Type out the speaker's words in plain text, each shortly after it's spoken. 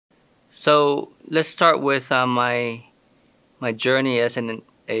So let's start with my journey as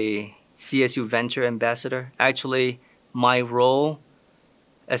a CSU Venture Ambassador. Actually, my role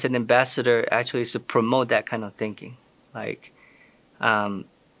as an ambassador actually is to promote that kind of thinking. Like,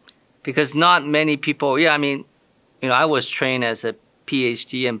 because not many people, I was trained as a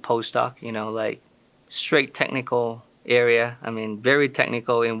PhD and postdoc, like straight technical area. Very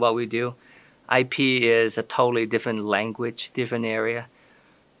technical in what we do. IP is a totally different language, different area.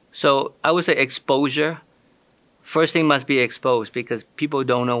 So I would say exposure. First thing must be exposed because people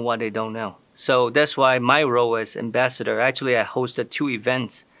don't know what they don't know. So that's why my role as ambassador, actually I hosted 2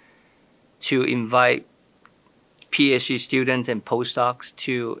 events to invite PhD students and postdocs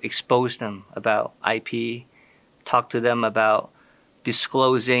to expose them about IP, talk to them about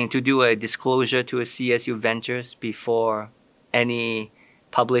disclosing, to do a disclosure to a CSU Ventures before any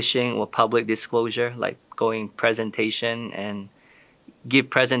publishing or public disclosure, like going presentation and give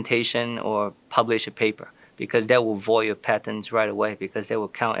presentation or publish a paper, because that will void your patents right away because they will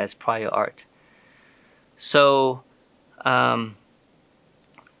count as prior art. So,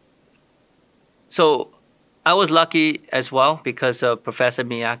 so I was lucky as well because of Professor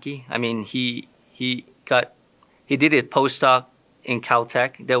Miyake. He did a postdoc in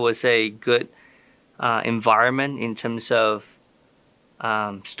Caltech. There was a good environment in terms of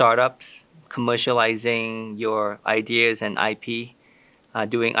startups, commercializing your ideas and IP,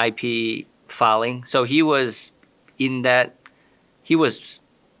 doing IP filing. So he was immersed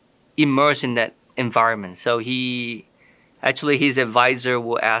in that environment. So his advisor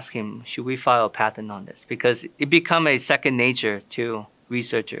will ask him, should we file a patent on this? Because it become a second nature to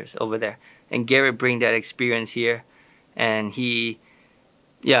researchers over there. And Garrett bring that experience here. And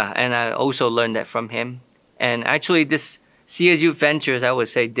and I also learned that from him. And actually this CSU Ventures, I would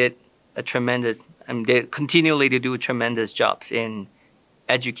say, did a tremendous, they continually do tremendous jobs in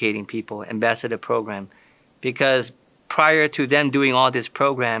educating people, ambassador program. Because prior to them doing all this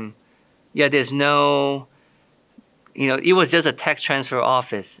program, there's no, it was just a tax transfer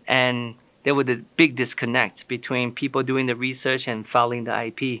office. And there was a big disconnect between people doing the research and filing the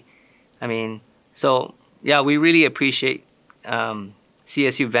IP. We really appreciate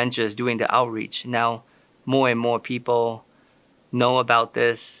CSU Ventures doing the outreach. Now, more and more people know about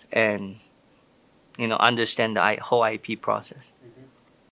this and, understand the whole IP process.